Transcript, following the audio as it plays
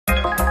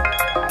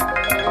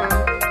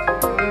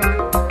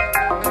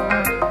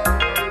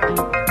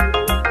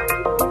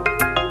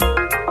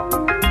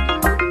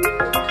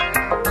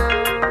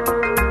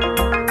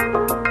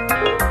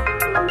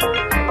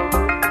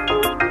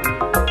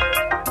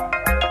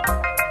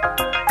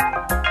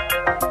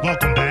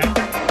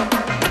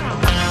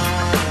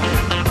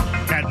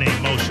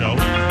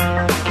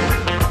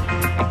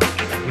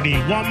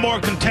one more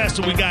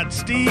contestant. We got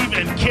Steve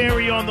and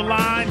Carrie on the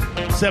line.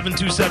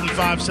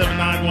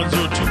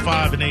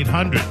 727-579-1025 and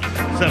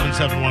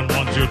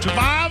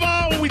 800-771-1025.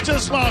 Oh, we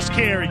just lost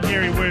Carrie.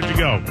 Carrie, where'd you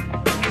go?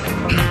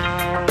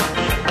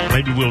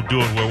 Maybe we'll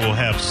do it where we'll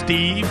have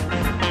Steve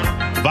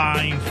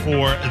vying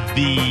for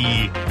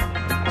the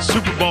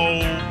Super Bowl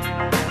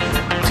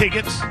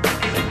tickets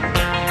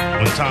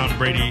when Tom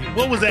Brady,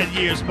 what was that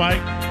year,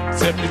 Spike?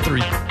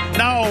 73.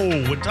 No,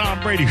 with Tom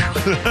Brady.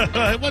 Was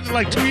it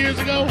like 2 years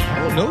ago? I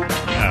don't know.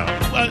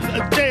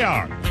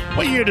 JR,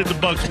 what year did the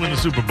Bucks win the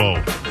Super Bowl?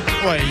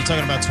 What, are you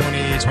talking about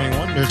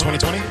 2021 or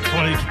 2020?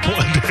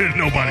 2020.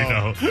 Nobody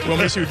knows. Well,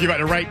 make sure you give out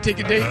the right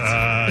ticket dates.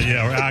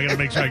 Yeah, I got to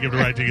make sure I give the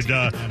right ticket.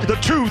 The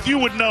truth, you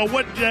would know.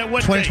 What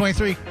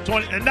 2023.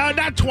 No,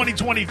 not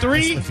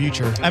 2023. That's the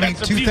future. I mean,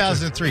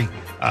 2003.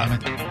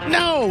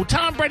 No,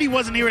 Tom Brady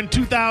wasn't here in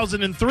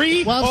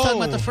 2003. Well, I was talking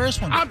about the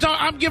first one.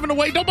 I'm giving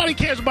away. Nobody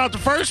cares about the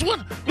first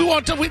one. They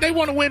want to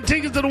win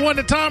tickets to the one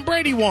that Tom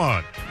Brady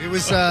won. It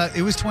was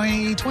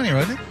 2020,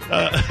 wasn't it?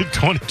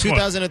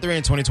 2003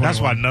 and 2021. That's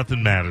why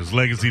nothing matters.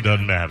 Legacy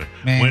doesn't matter.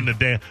 Man.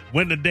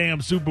 Win the damn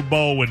Super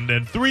Bowl, and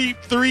then three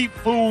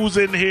fools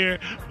in here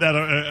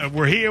that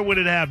were here when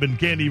it happened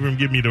can't even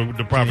give me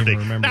the proper date.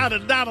 Now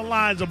the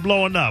lines are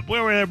blowing up.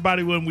 Where were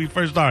everybody when we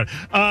first started?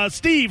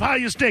 Steve, how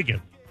you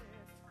sticking?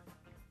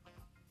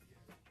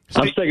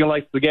 I'm sticking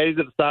like spaghetti at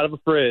the side of a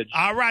fridge.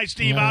 All right,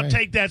 Steve, All I'll right.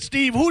 take that.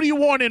 Steve, who do you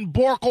want in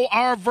Borkel,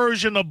 our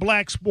version of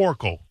Black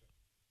Sporkle?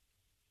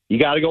 You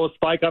got to go with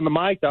Spike on the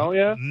mic, don't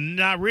you?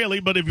 Not really,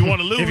 but if you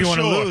want to lose, If you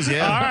wanna sure. lose,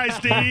 yeah. All right,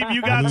 Steve,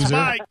 you got Loser.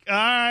 Spike. All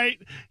right.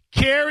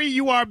 Carrie,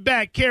 you are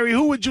back. Carrie,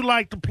 who would you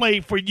like to play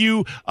for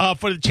you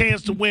for the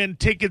chance to win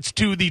tickets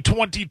to the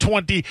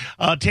 2020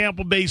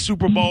 Tampa Bay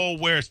Super Bowl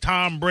where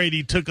Tom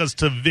Brady took us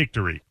to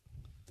victory?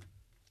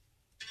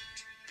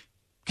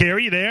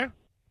 Carrie, you there?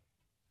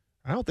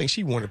 I don't think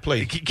she wanted to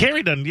play.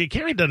 Carrie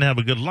doesn't have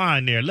a good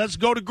line there. Let's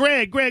go to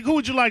Greg. Greg, who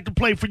would you like to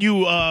play for you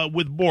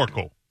with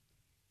Borkel?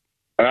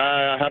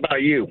 How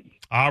about you?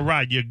 All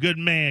right, you're a good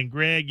man,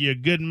 Greg. You're a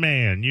good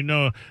man. You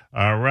know,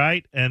 all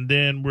right. And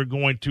then we're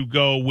going to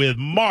go with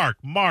Mark.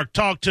 Mark,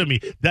 talk to me.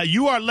 That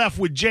you are left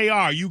with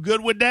JR. You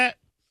good with that?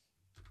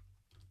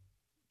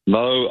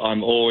 Mo,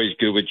 I'm always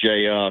good with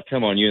JR.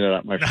 Come on, you know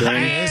that, my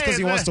friend. It's 'cause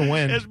he wants to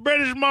win. It's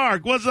British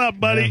Mark. What's up,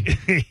 buddy?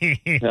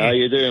 How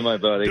you doing, my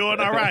buddy? Doing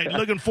all right.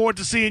 Looking forward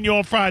to seeing you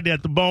on Friday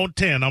at the Bone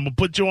 10. I'm going to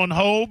put you on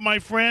hold, my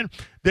friend.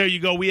 There you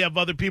go. We have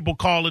other people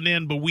calling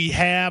in, but we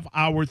have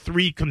our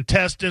three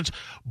contestants.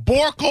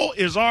 Borkel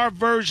is our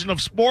version of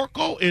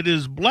Sporkle. It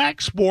is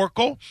Black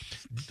Sporkle.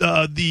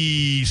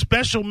 The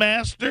special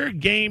master,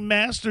 game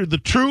master, the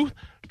truth,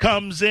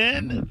 comes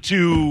in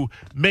to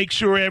make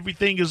sure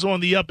everything is on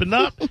the up and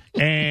up.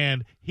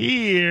 And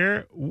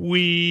here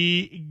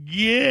we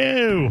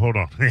go. Hold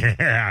on.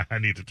 I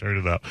need to turn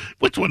it up.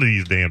 Which one of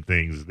these damn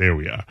things? There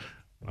we are.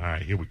 All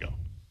right, here we go.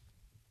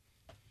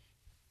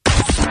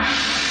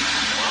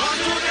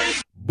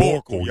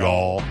 Borkel,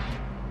 y'all.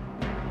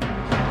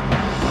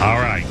 All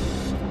right.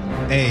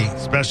 Hey,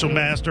 Special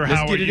master,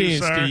 how Let's are get you, it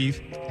in, sir? Steve.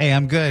 hey,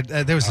 I'm good.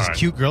 There was this All right.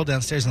 cute girl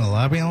downstairs in the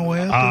lobby on the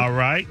way up. All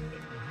right.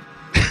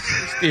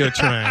 Still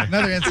trying.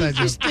 Another inside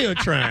joke. Still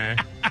trying.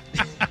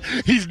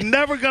 He's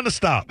never going to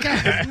stop.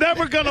 It's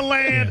never going to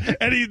land,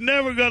 and he's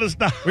never going to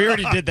stop. We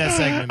already did that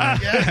segment,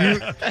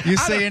 man. You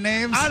say your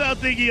names? I don't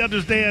think he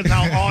understands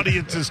how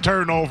audiences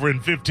turn over in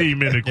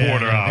 15-minute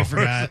quarter I hours.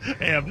 forgot.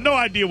 I have no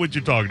idea what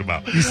you're talking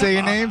about. You say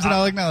your names and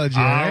I'll acknowledge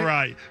you. All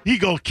right. He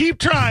go, keep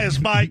trying,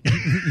 Spike.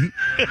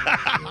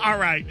 All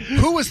right.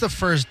 Who was the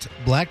first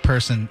black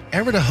person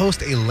ever to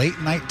host a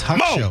late-night talk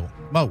Mo. show?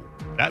 Mo.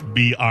 That'd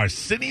be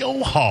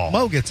Arsenio Hall.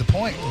 Mo gets a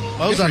point.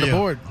 Mo's Good on for the you.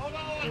 board.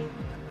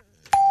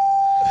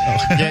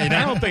 Yeah, and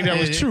I don't think that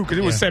was true because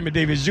it was Sammy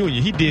Davis Jr.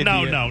 He did.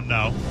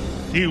 No.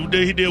 He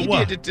did He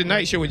what? did the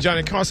Tonight Show with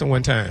Johnny Carson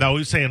one time. No, he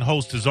was saying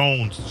host his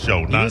own show.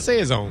 He Not, didn't say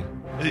his own.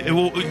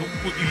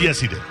 Yes,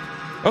 he did.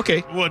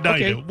 Okay. Well, no,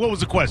 he okay. did. What was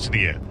the question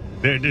he had?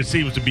 There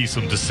seems to be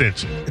some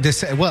dissension.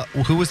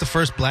 Who was the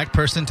first black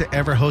person to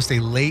ever host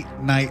a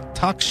late-night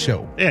talk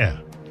show? Yeah.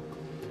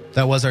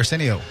 That was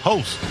Arsenio.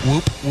 Host.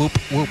 Whoop, whoop,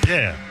 whoop.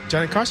 Yeah.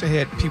 Johnny Carson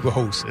had people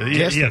host.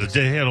 Yeah,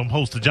 they had him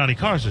host the Johnny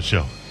Carson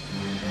show.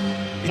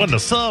 Wasn't a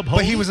sub host.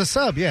 But he was a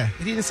sub, yeah.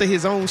 He didn't say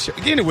his own show.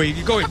 Anyway,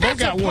 you go ahead. Bo That's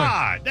got a one.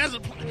 pride. That's a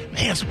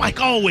man. Spike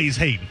always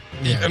hating.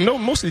 Yeah. No,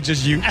 mostly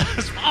just you.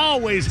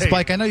 Always hating.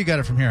 Spike, I know you got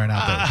it from here on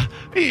out,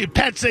 though.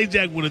 Pat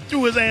Sajak would have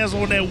threw his ass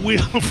on that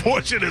wheel of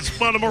fortune and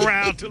spun him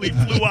around till he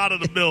flew out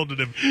of the building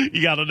if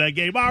he got on that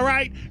game. All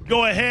right,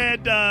 go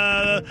ahead.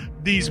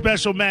 The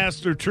special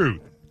master,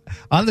 Truth.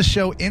 On the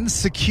show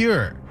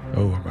Insecure,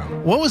 Oh,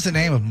 wow. what was the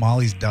name of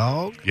Molly's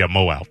dog? Yeah,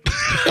 Mo out.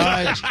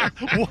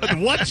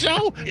 What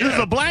show? This is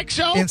a black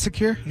show?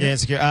 Insecure? Yeah,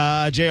 Insecure.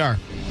 JR.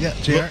 Yeah,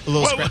 JR.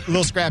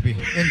 Little scrappy.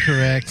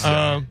 Incorrect.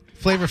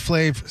 Flavor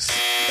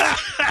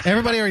Flav.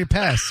 Everybody already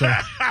passed, so.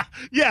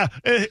 Yeah,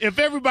 if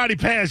everybody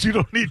passed, you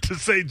don't need to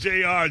say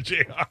JR.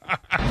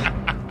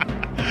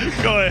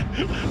 Go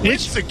ahead.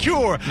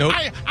 Insecure. Nope.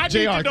 I need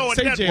to know a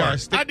say network.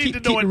 JR. I need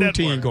keep to know a the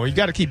routine network. going. You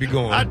got to keep it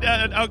going.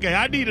 Okay,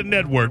 I need a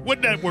network. What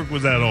network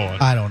was that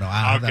on? I don't know.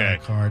 I don't have Okay. that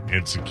on card.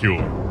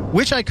 Insecure.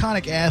 Which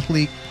iconic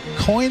athlete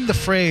coined the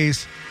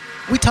phrase,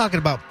 we talking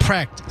about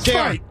practice?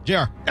 JR.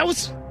 That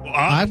was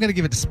I'm going to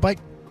give it to Spike.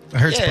 I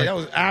heard Spike. that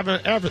was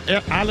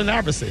Allen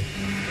Iverson.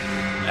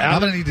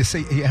 I'm going to need to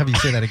have you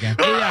say that again.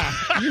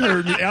 Yeah, you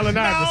heard me, Allen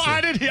No, Iverson.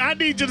 I didn't. I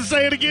need you to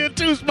say it again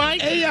too,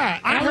 Spike. Yeah,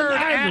 I Allen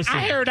Iverson.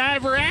 heard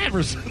Ivor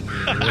Iverson.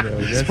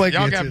 Spike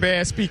Y'all gets got it.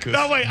 bad speakers.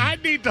 No, wait. I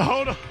need to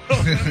hold on.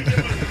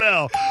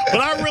 No, but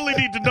I really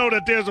need to know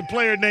that there's a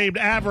player named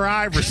Ivor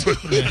Iverson.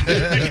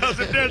 Because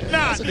if there's not,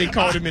 That's what they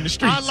called him in the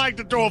streets. I'd like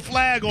to throw a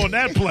flag on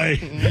that play.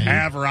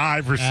 Ivor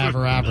Iverson.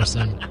 Aver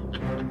Iverson.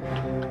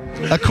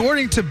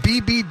 According to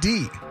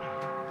BBD,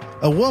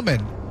 a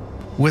woman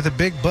with a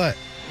big butt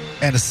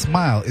and a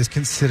smile is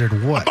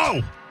considered what?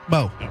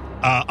 Mo.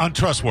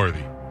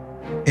 Untrustworthy.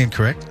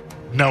 Incorrect.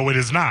 No, it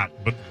is not.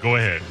 But go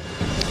ahead.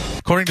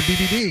 According to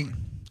BBD,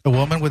 a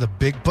woman with a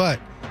big butt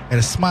and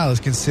a smile is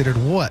considered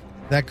what?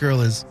 That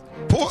girl is...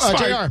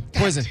 JR.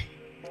 Poison.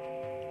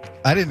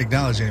 I didn't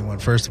acknowledge anyone,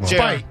 first of all.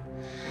 JR.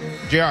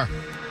 JR.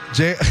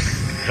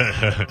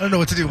 I don't know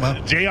what to do,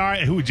 Mo.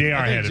 JR. Who JR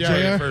had it?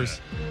 JR?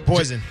 first.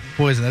 Poison.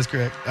 Poison, that's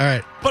correct. All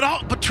right.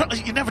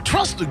 But you never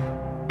trust the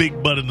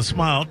big butt and the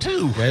smile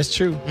too. That's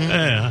true.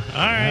 Yeah. All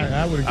right.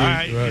 I would All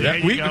agree. right. There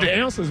you go. The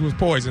answers was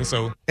poison,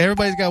 so.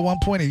 Everybody's got 1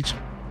 point each.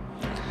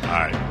 All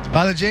right.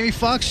 On the Jamie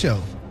Foxx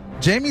show,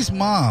 Jamie's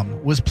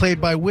mom was played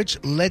by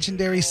which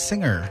legendary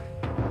singer?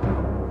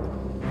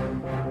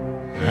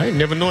 I ain't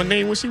never know a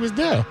name when she was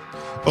there.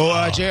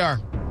 JR.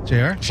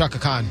 JR? Shaka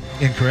Khan.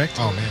 Incorrect.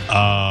 Oh,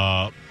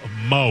 man.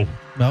 Mo.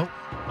 No.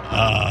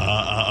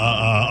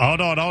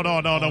 Hold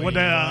on. What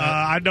the?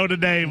 I know the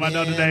name.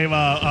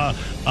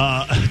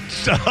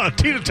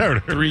 Tina Turner.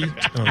 3.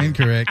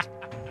 Incorrect.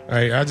 All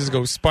right, I'll just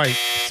go Spike.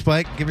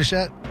 Spike, give it a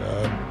shot.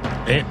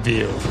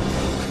 Antville.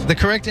 The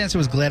correct answer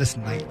was Gladys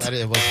Knight.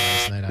 It was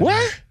last night.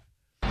 What?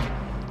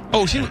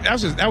 Oh,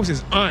 that was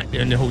his aunt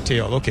in the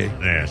hotel. Okay.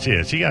 Yeah,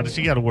 she got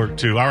to work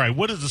too. All right,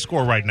 what is the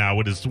score right now?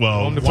 What is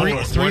 12? On the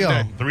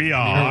 3-0. 3-0.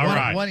 All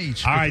right. One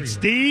each. All right,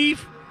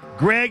 Steve,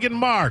 Greg, and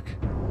Mark.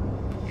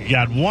 You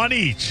got one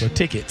each. For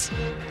tickets.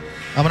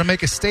 I'm going to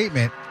make a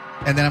statement,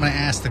 and then I'm going to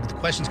ask the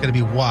question's going to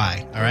be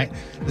why. All right?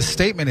 The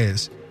statement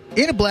is,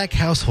 in a black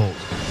household,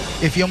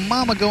 if your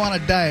mama go on a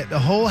diet, the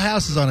whole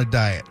house is on a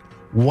diet.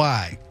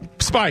 Why?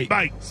 Spike.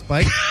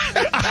 Spike?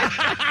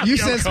 You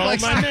said Call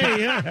Spike. my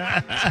name.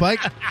 Spike?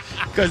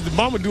 Because the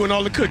mama doing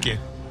all the cooking.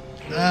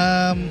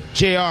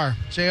 JR.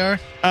 JR?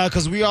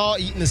 Because we all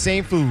eating the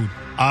same food.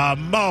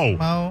 Mo.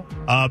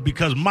 Mo?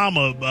 Because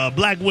mama,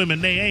 black women,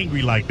 they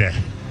angry like that.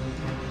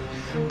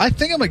 I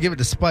think I'm going to give it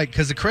to Spike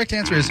because the correct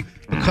answer is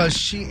because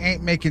she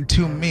ain't making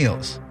 2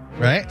 meals.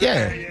 Right?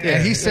 Yeah.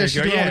 And he says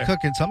she's doing all the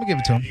cooking, so I'm going to give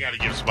it to him. You got to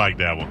give Spike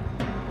that one.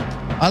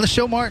 On the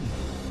show, Martin.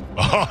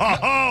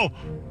 Oh,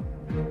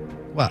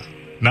 What?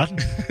 nothing.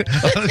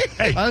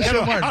 Hey, On the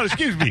show, Martin.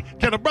 excuse me.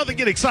 Can a brother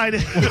get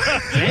excited? All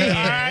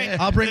right.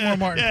 I'll bring more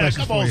Martin Yeah,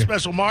 questions come on, for you.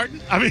 Special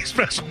Martin.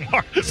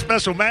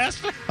 Special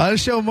Master. On the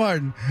show,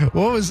 Martin.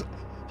 What was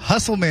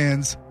Hustle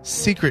Man's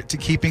secret to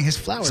keeping his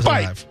flowers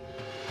Spike. alive?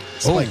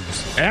 Spike.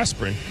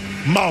 Aspirin.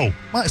 Mo.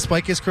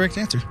 Spike is correct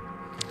answer.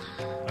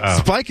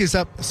 Spike is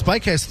up.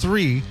 Spike has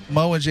 3.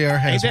 Mo and JR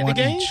has Ain't that 1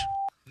 the game? each.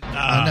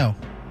 I know.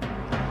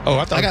 Oh,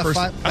 I thought I got first,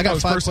 five- I I got thought it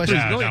was 5 first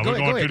questions. three. Go ahead, we're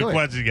going through the ahead.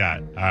 questions you got.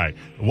 All right.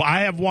 Well,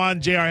 I have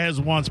 1. JR has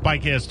 1.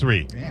 Spike has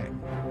 3. Yeah.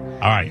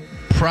 All right.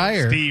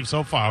 Prior Steve,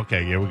 so far.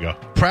 Okay, here we go.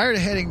 to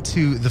heading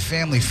to the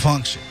family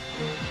function,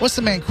 what's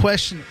the main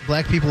question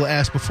black people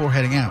ask before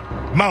heading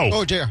out? Mo.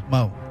 Oh, JR.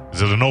 Mo.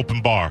 Is it an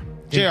open bar?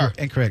 JR.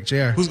 Incorrect.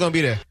 JR. Who's going to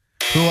be there?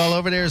 Who all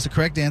over there is the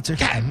correct answer.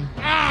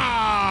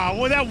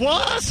 Well, that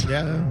was?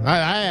 Yeah. I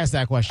asked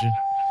that question.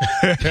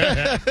 I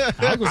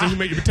was going to say you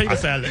make the potato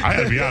salad. I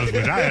got to be honest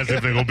with you. I asked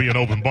if they're going to be an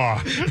open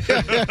bar.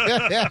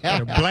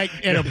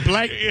 and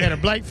a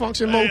black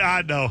function mode.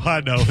 I know.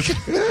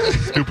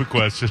 Stupid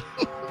question.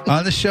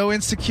 On the show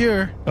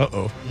Insecure,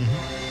 Uh-oh.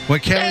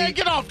 when Kelly Man,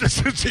 get off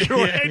this insecure.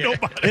 Ain't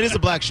nobody. It is a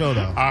black show,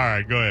 though. All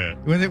right, go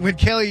ahead. when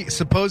Kelly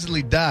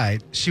supposedly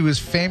died, she was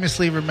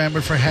famously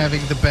remembered for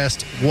having the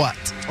best what?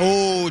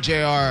 Oh,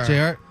 JR.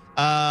 JR?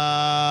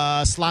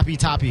 Sloppy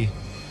Toppy.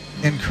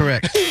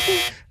 Incorrect.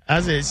 I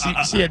said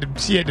she had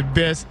the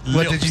best lips.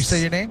 What did you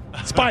say your name?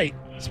 Spike.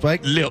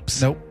 Spike?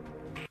 Lips. Nope.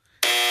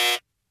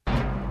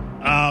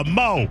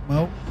 Mo.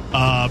 Mo?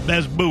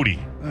 Best booty.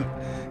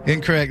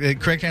 Incorrect. The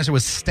correct answer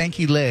was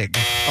Stanky Leg.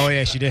 Oh,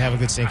 yeah, she did have a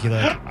good stinky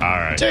leg. All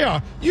right.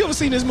 JR, you ever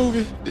seen this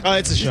movie?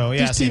 It's a show.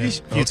 Yeah, I've This seen TV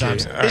it a few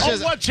times. Okay. It's On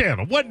just, what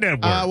channel? What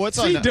network? what's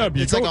on CW.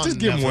 It's like Don't on just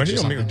give him one. Netflix He or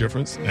don't make a something.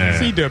 difference. Yeah.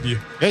 CW.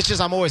 It's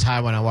just I'm always high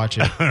when I watch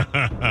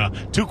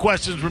it. 2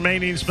 questions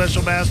remaining,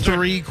 Special Master.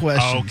 3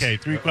 questions. Okay,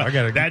 3 I questions.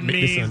 gotta That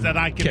make this means that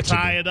I can catchable.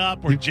 tie it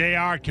up or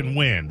JR can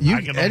win.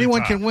 I can only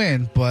Anyone tie. can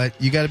win,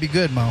 but you got to be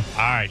good, Mo. All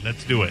right,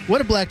 let's do it. What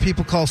do black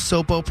people call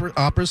soap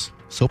operas?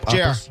 Soap JR.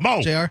 operas?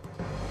 Mo. JR?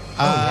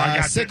 I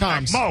got this.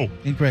 sitcoms. Mo.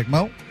 Incorrect.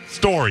 Mo?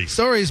 Stories.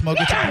 Stories, Mo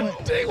gets a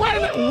point. Dang,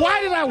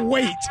 why did I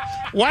wait?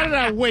 Why did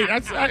I wait?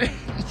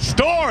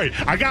 Story.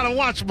 I got to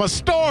watch my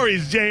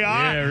stories, JR.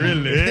 Yeah,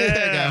 really.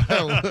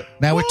 Yeah.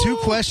 Now with 2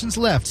 questions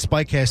left,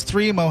 Spike has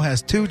 3, Mo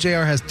has 2,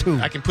 JR has 2.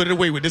 I can put it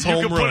away with this You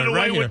home can put run it away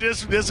right with here.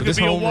 this. This With could this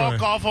be a home run.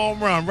 walk-off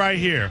home run right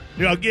here.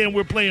 Again,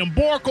 we're playing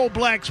Borkel,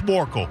 Black's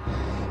Borkel.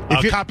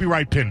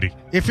 Copyright pending.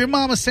 If your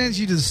mama sends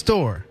you to the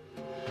store,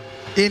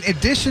 in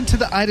addition to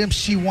the items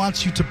she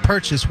wants you to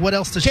purchase, what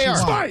else does she JR. want?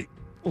 Spike.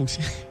 Oh,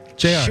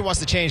 JR. She wants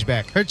the change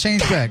back. Her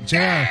change back.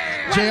 JR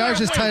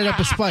just tied it up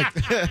with Spike.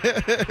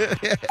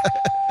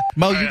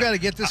 Mo, you got to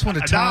get this one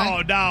to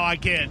tie. No, I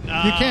can't.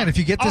 You can if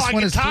you get this I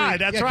one can as tie. 3.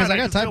 That's yeah, right. because I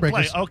got can still play.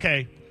 tiebreakers.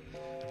 Okay.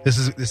 This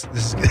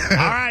is All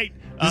right.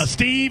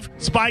 Steve,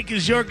 Spike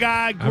is your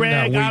guy.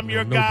 Greg, I'm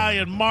your guy.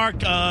 And Mark,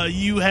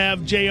 you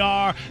have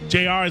JR.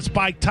 JR and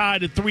Spike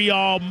tied at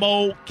 3-all.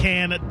 Mo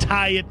can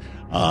tie it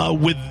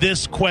with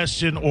this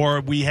question,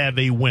 or we have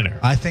a winner.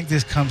 I think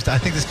this comes down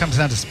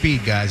to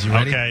speed, guys. You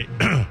ready?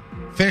 Okay.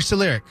 Finish the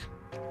lyric.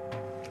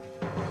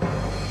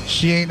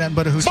 She ain't nothing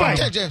but a hoochie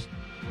mama.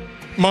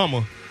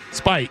 Mama.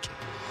 Spike.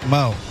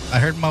 Mo. I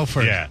heard Mo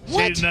first. Yeah. She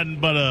ain't nothing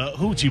but a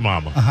hoochie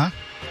mama. Uh-huh.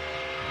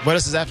 What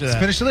else is after that?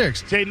 Finish the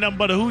lyrics. She ain't nothing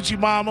but a hoochie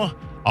mama.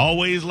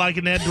 Always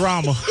liking that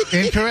drama.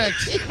 Incorrect.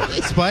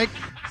 Spike.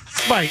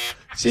 Spike.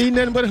 She ain't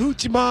nothing but a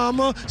hoochie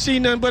mama. She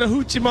ain't nothing but a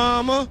hoochie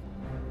mama.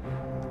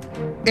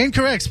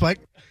 Incorrect, Spike.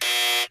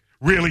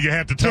 Really, you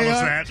have to tell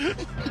us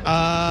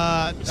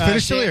that?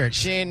 Finish the lyrics.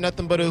 She ain't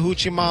nothing but a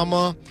hoochie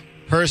mama.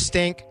 Her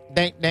stink.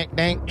 Dank, dank,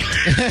 dank.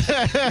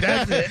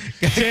 That's it.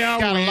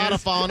 Got a lot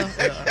of fauna.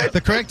 The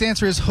correct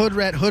answer is hood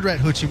rat,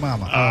 hoochie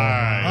mama.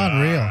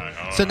 Unreal. All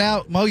right. So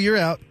now, Mo, you're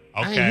out.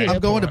 Okay. I'm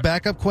going to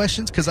backup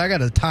questions because I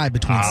got a tie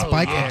between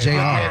Spike and JR.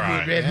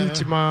 right. Red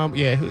hoochie mama.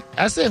 Yeah.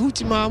 I said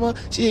hoochie mama.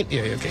 She ain't.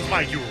 Yeah, okay.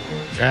 Mike, you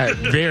were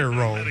Very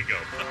wrong. Let it go.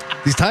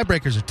 These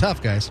tiebreakers are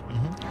tough, guys.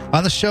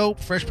 On the show,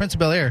 Fresh Prince of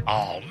Bel-Air,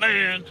 Oh,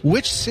 man.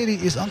 which city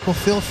is Uncle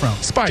Phil from?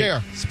 Spike. JR.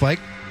 Spike.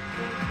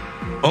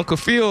 Uncle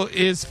Phil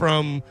is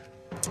from.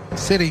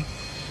 City.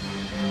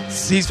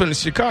 He's from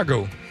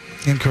Chicago.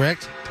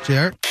 Incorrect.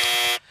 JR.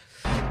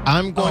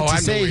 I'm going I to know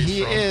say where he's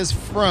he from. is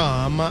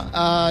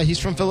from. He's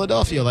from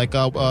Philadelphia, like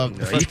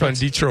He's from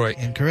Detroit.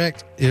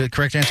 Incorrect.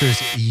 Correct answer is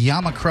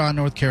Yamakra,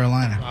 North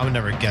Carolina. I would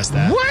never guess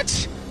that.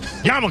 What?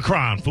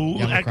 Yamacron,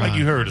 fool. Act like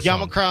you heard of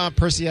something. Yamakron,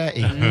 Persia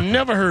 8.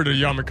 Never heard of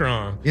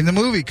Yamacron. In the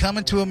movie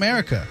Coming to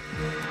America,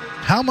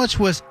 how much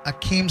was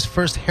Akeem's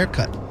first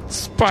haircut?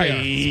 Spike.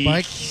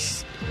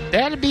 Spike.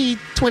 That'd be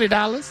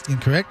 $20.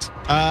 Incorrect.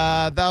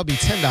 That'll be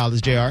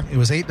 $10, JR. It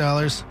was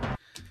 $8.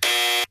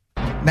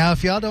 Now,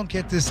 if y'all don't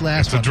get this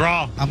last It's a one,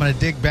 draw. I'm going to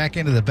dig back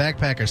into the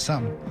backpack or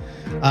something.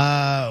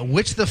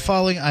 Which of the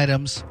following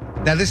items?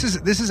 Now, this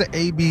is a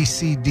A, B,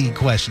 C, D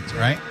questions,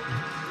 right?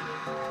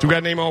 You got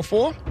to name all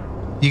 4?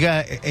 You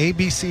got A,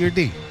 B, C, or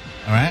D.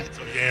 All right.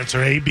 So you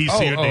answer A, B,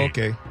 C, or D.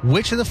 Okay.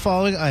 Which of the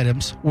following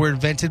items were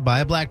invented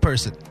by a black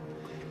person?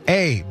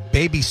 A,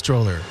 baby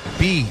stroller.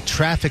 B,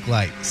 traffic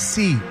light.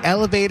 C,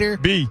 elevator.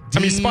 B. I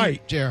mean,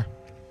 Spike. JR.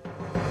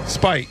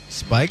 Spike.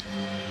 Spike.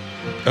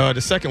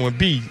 The second one,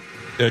 B.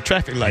 The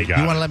traffic light. got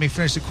You want to let me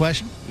finish the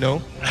question?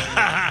 No.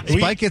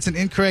 Spike gets an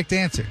incorrect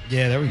answer.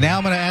 Yeah, there we go. Now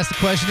I'm going to ask the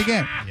question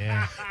again.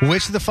 Yeah.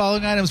 Which of the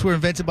following items were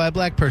invented by a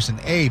black person?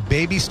 A,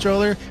 baby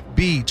stroller.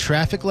 B,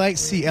 traffic light.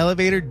 C,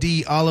 elevator.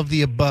 D, all of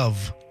the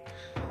above.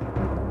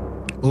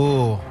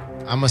 Ooh,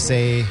 I'm going to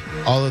say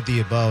all of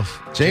the above.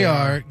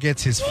 JR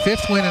gets his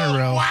 5th win in a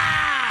row.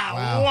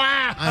 Wow.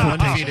 I'm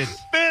undefeated.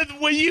 Man,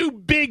 were you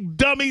big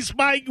dummy,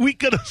 Spike? We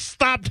could have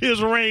stopped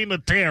his reign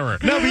of terror.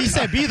 No, but he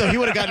said B, though. He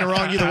would have gotten it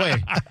wrong either way.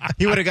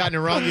 He would have gotten it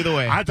wrong either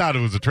way. I thought it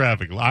was a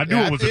traffic light. I knew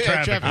Yeah, it was a yeah,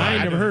 traffic traffic light. I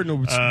ain't never heard no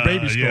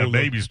baby stroller. Yeah,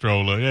 baby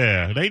stroller.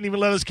 Yeah. They didn't even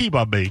let us keep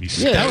our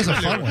babies. Yeah, That was a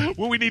fun one.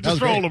 What we need That to was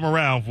stroll great. them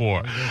around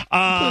for.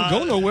 Couldn't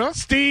go nowhere.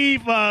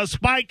 Steve,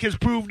 Spike has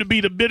proved to be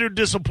the bitter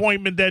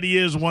disappointment that he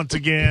is once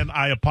again.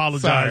 I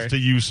apologize Sorry. to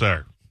you,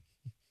 sir.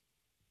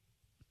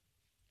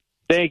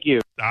 Thank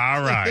you.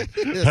 All right.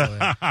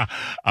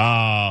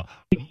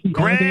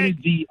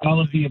 Greg, All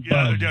of the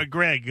above.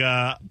 Greg,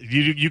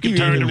 you can You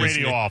turn ain't the radio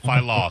listening. off. I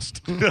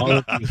lost. All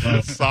of the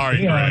above.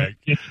 Sorry, Yeah.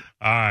 Greg.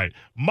 All right.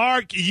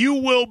 Mark, you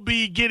will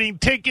be getting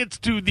tickets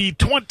to the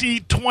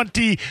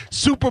 2020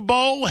 Super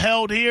Bowl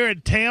held here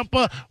in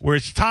Tampa, where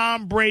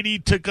Tom Brady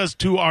took us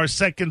to our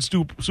second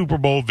Super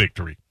Bowl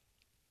victory.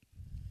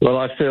 Well,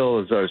 I feel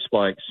as though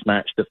Spike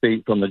snatched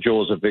defeat from the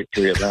jaws of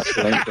victory at that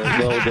point. So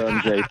well done,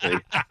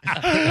 JP.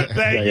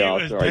 Thank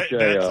JR, you. sorry, JR.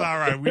 That's all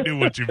right. We knew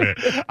what you meant.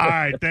 All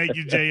right. Thank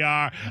you,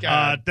 JR.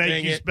 Thank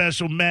dang you, it.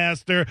 Special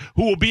Master,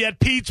 who will be at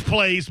Pete's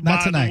Place, Not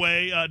by tonight. the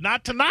way.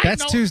 Not tonight.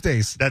 That's no.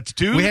 Tuesdays. That's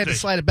Tuesday. We had to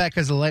slide it back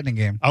because of the Lightning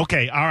game.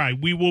 Okay. All right.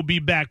 We will be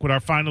back with our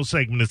final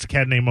segment. It's the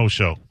Cat Named Mo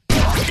Show.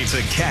 It's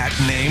a cat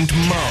named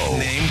Mo.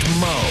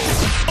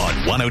 On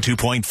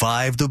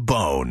 102.5 The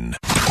Bone.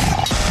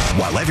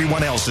 While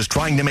everyone else is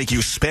trying to make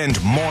you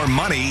spend more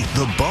money,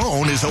 The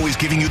Bone is always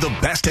giving you the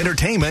best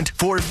entertainment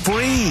for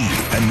free.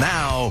 And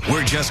now,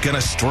 we're just going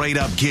to straight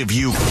up give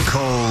you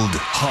cold,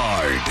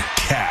 hard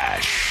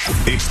cash.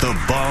 It's The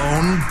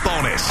Bone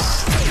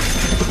Bonus.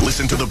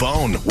 Listen to The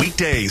Bone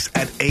weekdays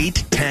at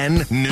 8, 10 noon.